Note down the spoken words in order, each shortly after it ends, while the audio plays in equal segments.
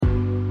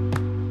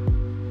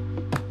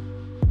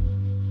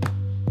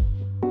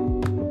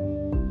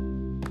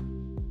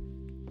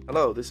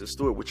Hello, this is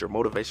Stuart with your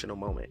motivational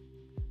moment.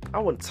 I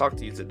want to talk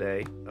to you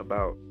today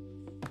about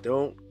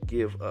don't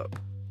give up.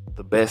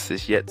 The best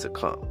is yet to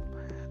come.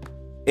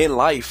 In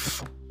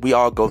life, we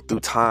all go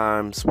through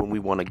times when we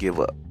want to give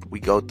up. We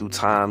go through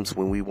times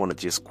when we want to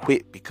just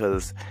quit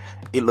because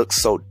it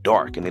looks so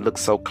dark and it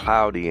looks so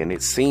cloudy and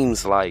it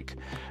seems like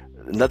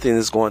nothing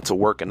is going to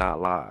work in our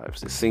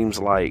lives. It seems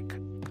like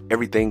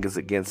everything is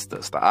against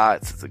us. The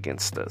odds is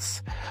against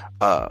us.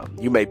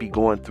 You may be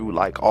going through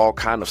like all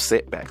kind of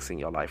setbacks in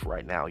your life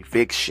right now.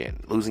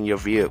 Eviction, losing your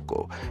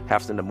vehicle,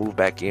 having to move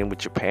back in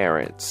with your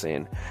parents,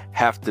 and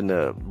having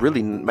to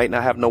really might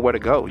not have nowhere to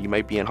go. You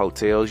may be in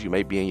hotels. You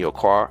may be in your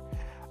car.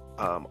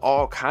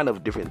 All kind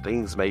of different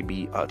things may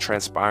be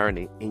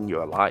transpiring in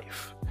your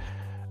life.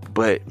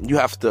 But you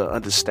have to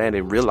understand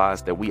and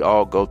realize that we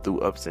all go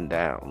through ups and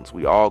downs.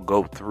 We all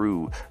go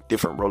through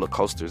different roller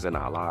coasters in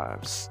our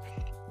lives.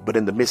 But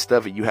in the midst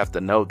of it, you have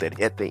to know that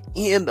at the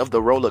end of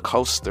the roller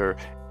coaster,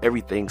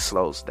 everything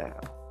slows down.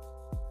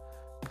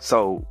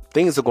 So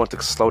things are going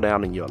to slow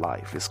down in your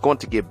life. It's going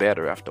to get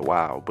better after a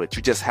while, but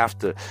you just have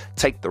to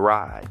take the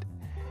ride.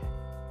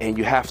 And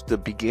you have to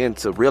begin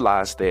to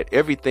realize that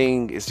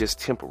everything is just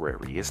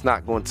temporary. It's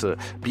not going to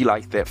be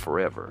like that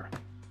forever.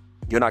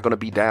 You're not going to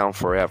be down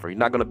forever. You're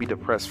not going to be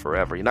depressed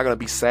forever. You're not going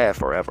to be sad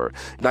forever.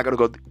 You're not going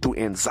to go through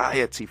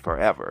anxiety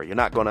forever. You're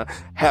not going to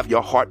have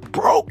your heart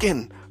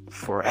broken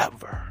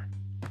forever.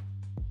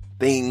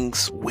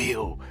 Things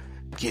will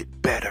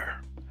get better.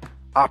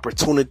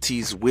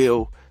 Opportunities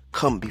will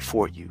come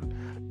before you.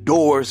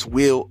 Doors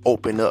will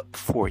open up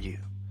for you.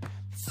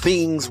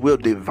 Things will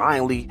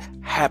divinely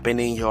happen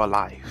in your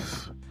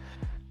life.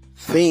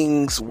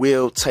 Things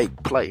will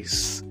take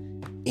place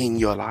in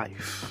your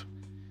life.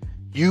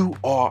 You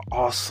are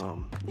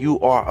awesome. You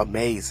are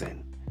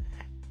amazing.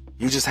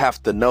 You just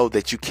have to know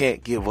that you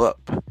can't give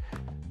up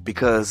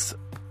because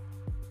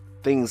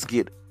things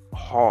get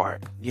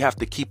hard. You have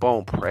to keep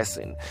on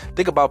pressing.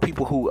 Think about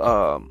people who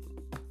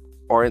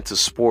are into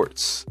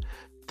sports.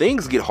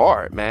 Things get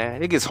hard,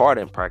 man. It gets hard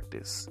in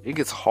practice. It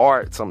gets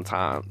hard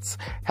sometimes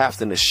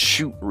having to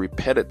shoot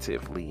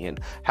repetitively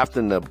and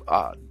having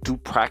to do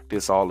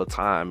practice all the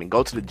time and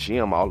go to the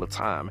gym all the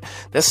time.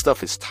 That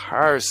stuff is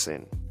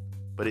tiresome,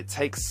 but it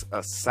takes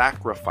a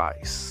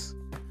sacrifice.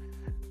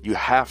 You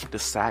have to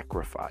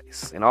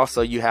sacrifice. And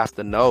also you have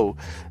to know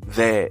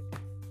that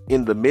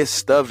in the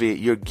midst of it,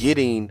 you're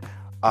getting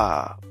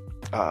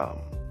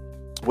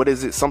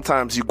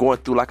sometimes you're going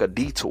through like a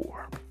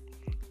detour.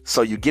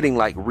 So you're getting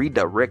like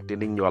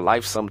redirected in your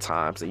life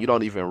sometimes and you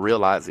don't even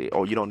realize it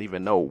or you don't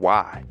even know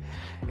why.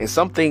 And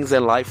some things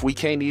in life we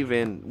don't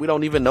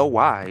even know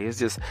why. It's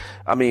just,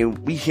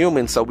 we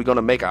humans, so we're going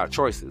to make our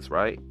choices,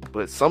 right?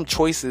 But some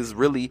choices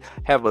really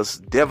have us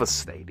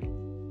devastated.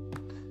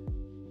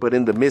 But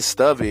in the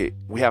midst of it,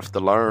 we have to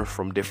learn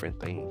from different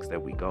things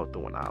that we go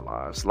through in our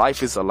lives.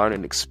 Life is a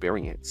learning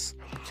experience.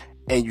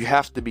 And you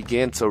have to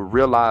begin to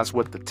realize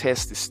what the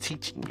test is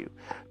teaching you.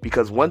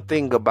 Because one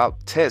thing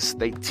about tests,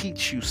 they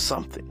teach you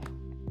something.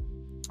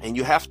 And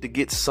you have to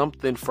get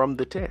something from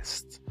the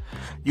test.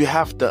 You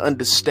have to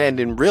understand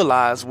and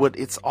realize what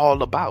it's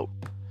all about.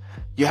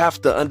 You have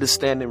to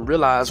understand and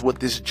realize what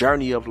this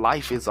journey of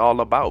life is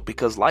all about.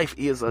 Because life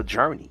is a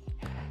journey.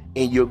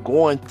 And you're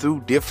going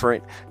through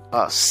different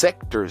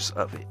sectors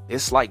of it.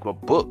 It's like a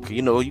book,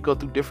 you go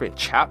through different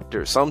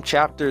chapters. Some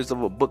chapters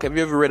of a book. Have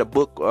you ever read a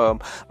book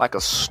like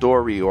a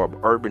story or an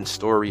urban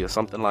story or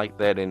something like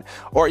that,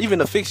 or even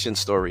a fiction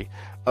story?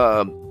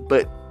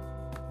 But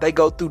they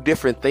go through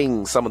different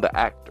things. Some of the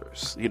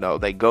actors,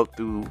 they go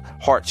through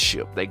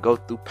hardship, they go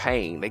through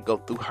pain, they go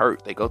through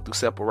hurt, they go through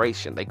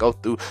separation, they go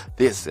through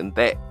this and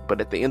that. But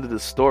at the end of the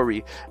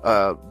story,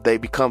 they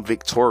become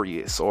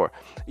victorious. Or,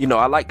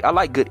 I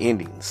like good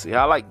endings.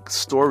 I like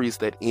stories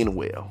that end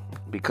well,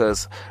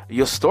 because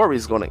your story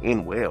is going to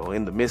end well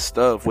in the midst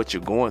of what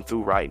you're going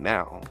through right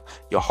now.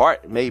 Your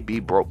heart may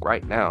be broke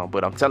right now,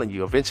 but I'm telling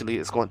you, eventually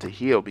it's going to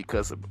heal,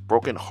 because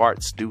broken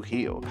hearts do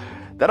heal.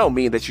 That don't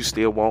mean that you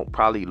still won't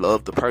probably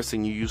love the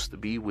person you used to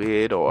be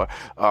with, or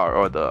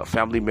the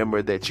family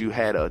member that you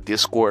had a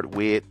discord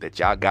with, that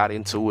y'all got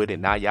into it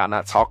and now y'all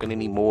not talking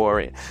anymore.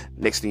 And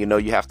next thing you know,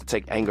 you have to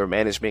take anger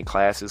management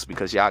classes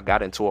because y'all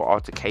got into an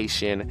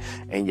altercation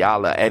and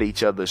y'all are at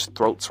each other's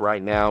throats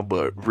right now.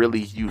 But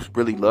really, you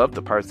really love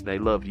the person, they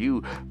love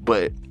you,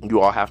 but you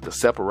all have to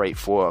separate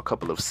for a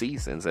couple of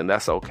seasons. And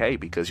that's okay,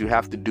 because you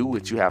have to do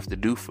what you have to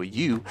do for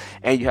you,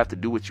 and you have to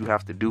do what you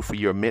have to do for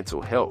your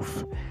mental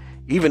health.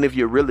 Even if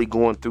you're really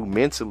going through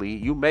mentally,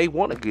 you may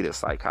want to get a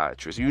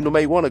psychiatrist. You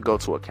may want to go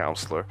to a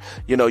counselor.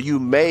 You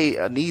may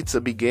need to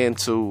begin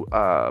to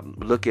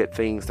look at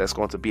things that's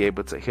going to be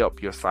able to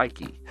help your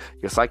psyche.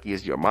 Your psyche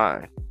is your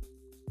mind.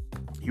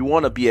 You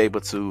want to be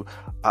able to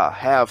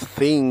have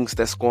things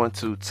that's going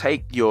to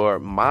take your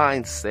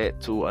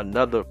mindset to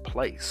another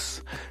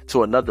place,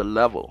 to another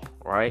level,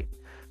 right?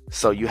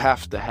 So you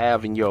have to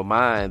have in your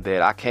mind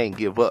that I can't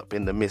give up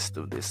in the midst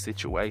of this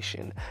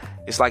situation.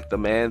 It's like the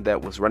man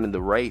that was running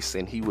the race,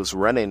 and he was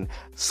running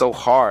so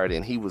hard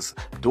and he was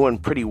doing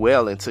pretty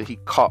well until he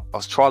caught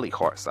a Charlie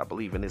horse, I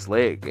believe, in his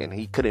leg, and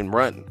he couldn't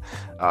run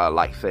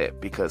like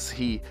that because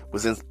he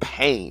was in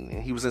pain,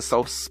 and he was in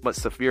so much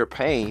severe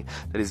pain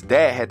that his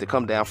dad had to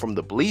come down from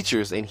the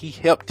bleachers and he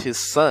helped his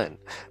son.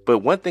 But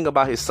one thing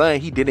about his son,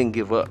 he didn't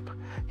give up.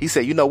 He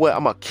said, you know what?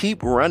 I'm going to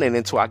keep running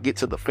until I get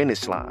to the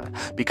finish line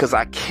because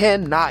I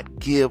cannot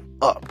give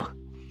up.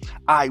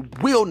 I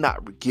will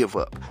not give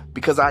up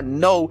because I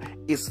know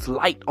it's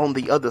light on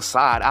the other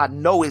side. I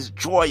know it's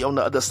joy on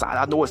the other side.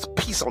 I know it's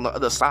peace on the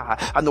other side.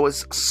 I know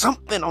it's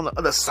something on the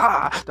other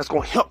side that's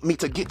going to help me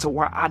to get to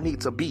where I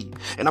need to be.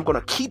 And I'm going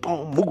to keep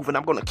on moving.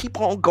 I'm going to keep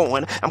on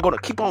going. I'm going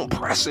to keep on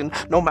pressing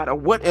no matter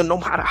what and no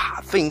matter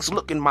how things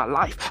look in my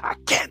life. I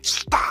can't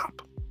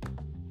stop.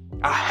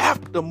 I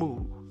have to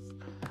move.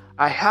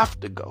 I have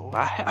to go.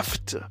 I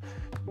have to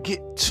get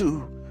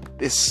to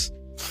this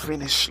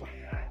finish line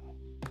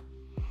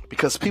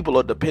because people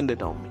are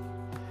dependent on me.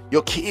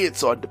 Your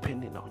kids are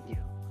dependent on you.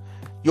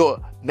 Your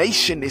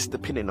nation is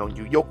dependent on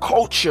you. Your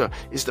culture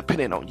is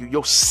dependent on you.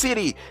 Your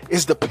city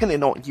is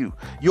dependent on you.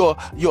 You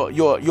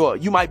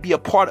might be a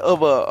part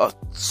of a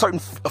certain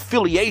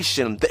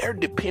affiliation. They're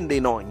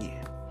depending on you.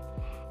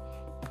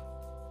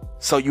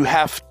 So you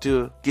have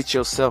to get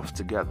yourself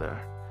together.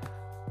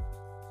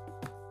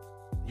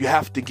 You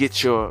have to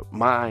get your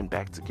mind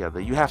back together.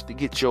 You have to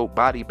get your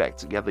body back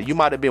together. You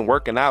might have been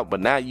working out, but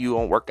now you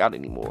don't work out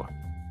anymore.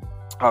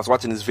 I was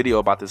watching this video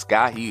about this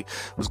guy. He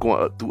was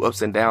going through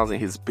ups and downs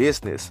in his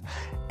business.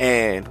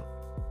 And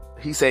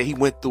he said he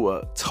went through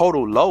a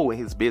total low in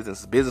his business.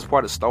 His business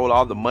partner stole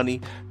all the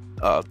money,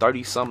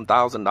 $30-some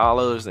thousand,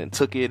 and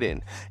took it.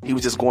 And he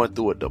was just going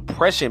through a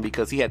depression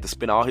because he had to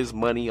spend all his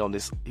money on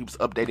this. He was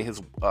updating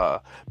his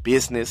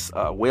business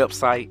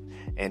website,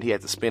 and he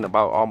had to spend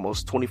about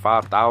almost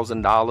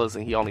 $25,000,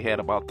 and he only had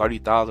about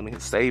 $30,000 in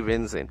his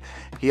savings, and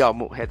he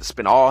almost had to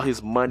spend all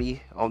his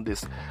money on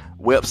this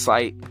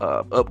website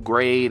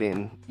upgrade.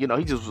 And he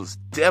just was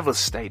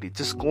devastated,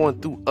 just going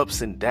through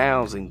ups and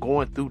downs and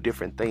going through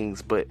different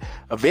things. But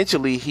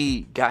eventually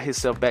he got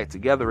himself back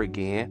together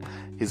again.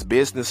 His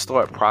business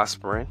started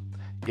prospering.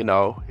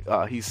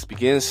 He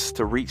begins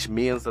to reach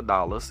millions of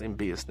dollars in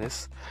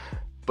business.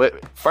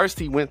 But first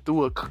he went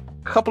through a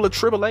couple of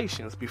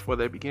tribulations before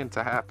they began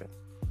to happen.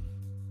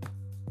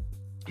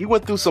 He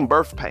went through some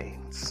birth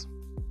pains.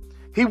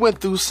 He went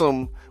through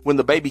some, when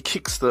the baby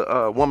kicks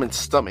the woman's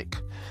stomach,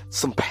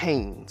 some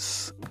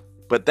pains.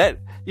 But that,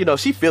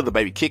 she feel the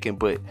baby kicking,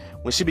 but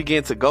when she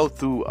began to go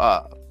through,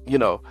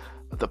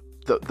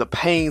 the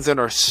pains in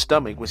her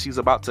stomach when she's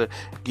about to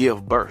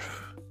give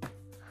birth.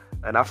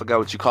 And I forgot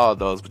what you call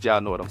those, but y'all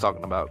know what I'm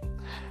talking about.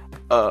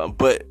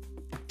 But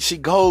she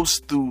goes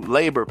through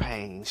labor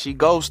pain. She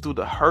goes through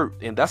the hurt.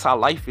 And that's how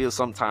life is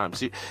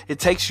sometimes. It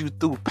takes you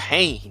through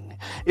pain.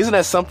 Isn't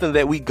that something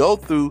that we go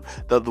through?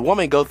 The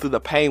woman go through the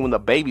pain when the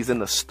baby's in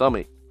the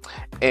stomach.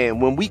 And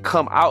when we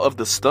come out of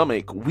the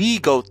stomach, we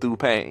go through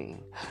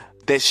pain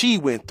that she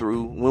went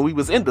through when we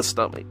was in the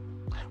stomach.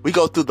 We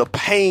go through the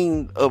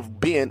pain of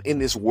being in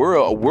this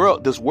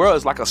world. This world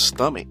is like a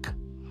stomach.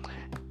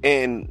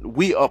 And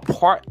we are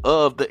part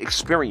of the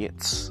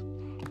experience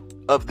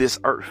of this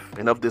earth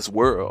and of this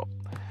world.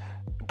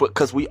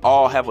 Because we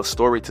all have a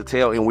story to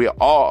tell, and we're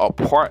all a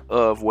part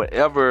of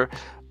whatever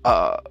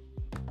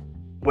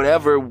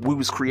we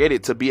was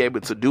created to be able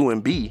to do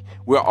and be.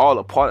 We're all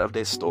a part of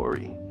that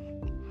story.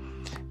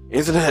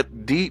 Isn't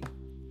that deep?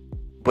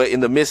 But in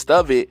the midst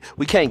of it,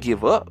 we can't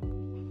give up.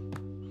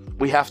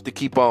 We have to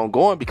keep on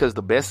going because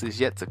the best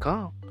is yet to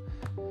come.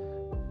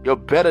 Your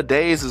better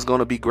days is going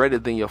to be greater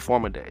than your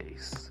former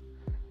days.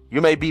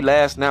 You may be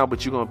last now,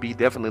 but you're going to be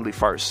definitely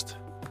first.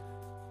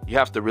 You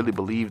have to really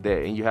believe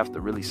that, and you have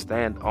to really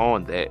stand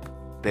on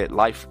that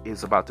life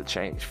is about to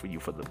change for you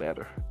for the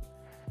better.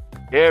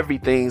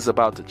 Everything's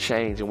about to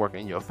change and work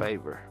in your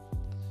favor.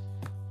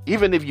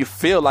 Even if you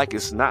feel like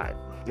it's not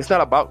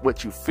about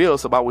what you feel,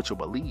 it's about what you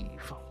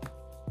believe.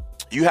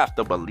 You have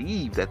to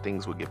believe that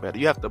things will get better.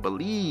 You have to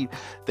believe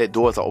that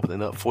doors are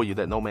opening up for you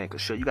that no man can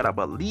shut. You got to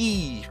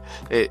believe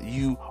that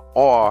you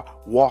are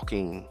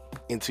walking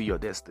into your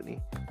destiny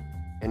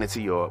and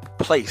into your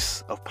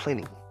place of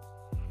plenty,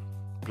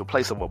 your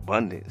place of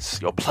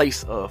abundance, your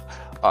place of,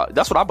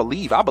 that's what I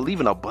believe. I believe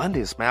in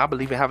abundance, man. I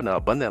believe in having an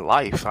abundant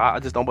life. I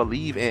just don't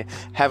believe in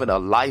having a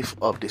life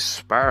of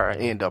despair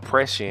and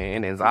depression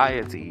and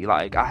anxiety.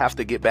 Like, I have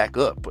to get back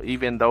up,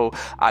 even though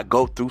I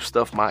go through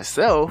stuff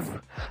myself.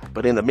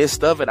 But in the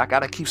midst of it, I got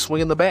to keep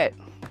swinging the bat.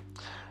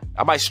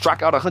 I might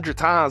strike out 100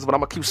 times, but I'm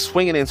going to keep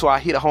swinging it until I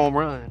hit a home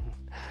run.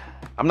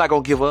 I'm not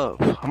going to give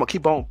up. I'm going to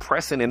keep on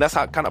pressing. And that's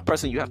how kind of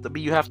person you have to be.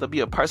 You have to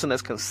be a person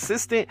that's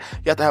consistent.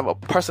 You have to have a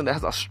person that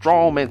has a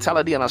strong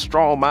mentality and a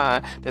strong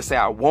mind that say,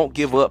 I won't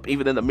give up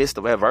even in the midst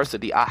of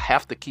adversity. I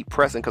have to keep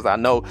pressing because I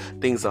know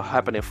things are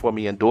happening for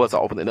me and doors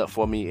are opening up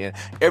for me and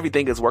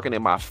everything is working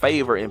in my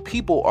favor and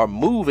people are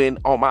moving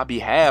on my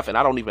behalf and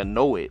I don't even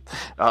know it.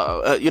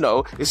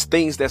 It's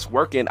things that's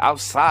working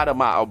outside of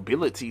my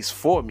abilities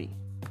for me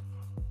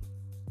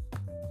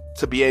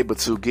to be able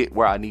to get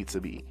where I need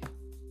to be.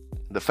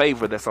 The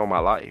favor that's on my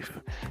life.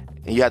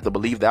 And you have to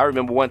believe that. I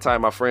remember one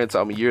time my friend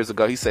told me years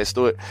ago, he said,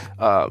 Stuart,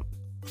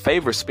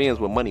 favor spins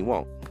what money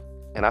won't.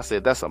 And I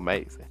said, that's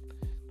amazing.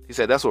 He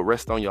said, that's what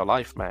rests on your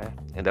life, man.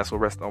 And that's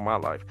what rests on my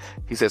life.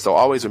 He said, so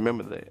always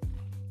remember that.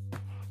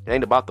 It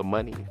ain't about the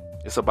money.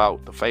 It's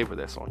about the favor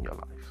that's on your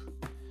life.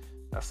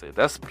 I said,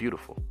 that's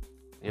beautiful.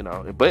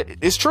 But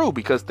it's true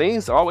because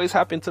things always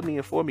happen to me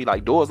and for me.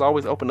 Like doors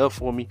always open up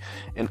for me.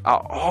 And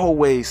I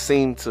always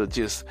seem to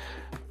just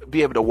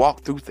be able to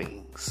walk through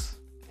things.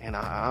 And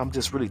I'm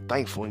just really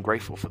thankful and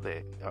grateful for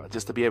that.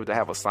 Just to be able to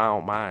have a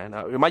sound mind.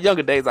 In my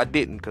younger days, I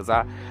didn't because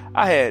I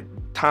had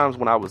times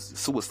when I was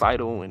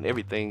suicidal and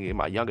everything in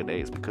my younger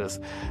days because,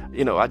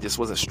 I just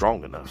wasn't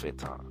strong enough that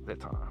time.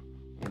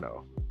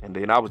 And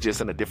then I was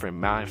just in a different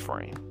mind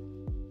frame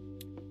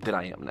than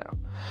I am now.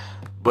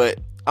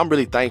 But I'm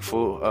really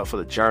thankful for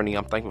the journey.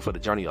 I'm thankful for the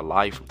journey of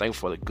life. I'm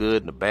thankful for the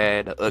good and the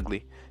bad, the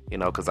ugly,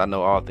 because I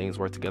know all things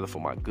work together for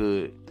my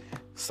good.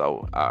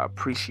 So I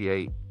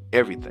appreciate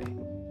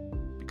everything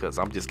because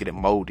I'm just getting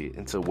molded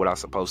into what I'm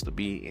supposed to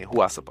be and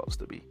who I'm supposed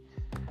to be.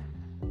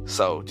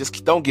 So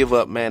just don't give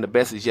up, man. The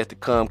best is yet to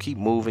come. Keep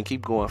moving,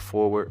 keep going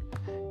forward,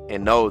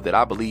 and know that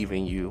I believe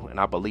in you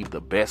and I believe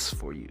the best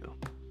for you.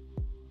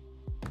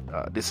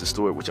 This is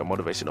Stuart with your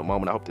motivational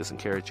moment. I hope this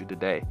encouraged you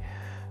today.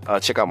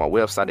 Check out my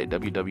website at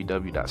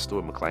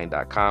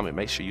www.stuartmcclain.com and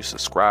make sure you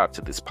subscribe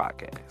to this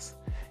podcast.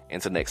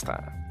 Until next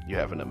time, you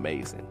have an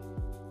amazing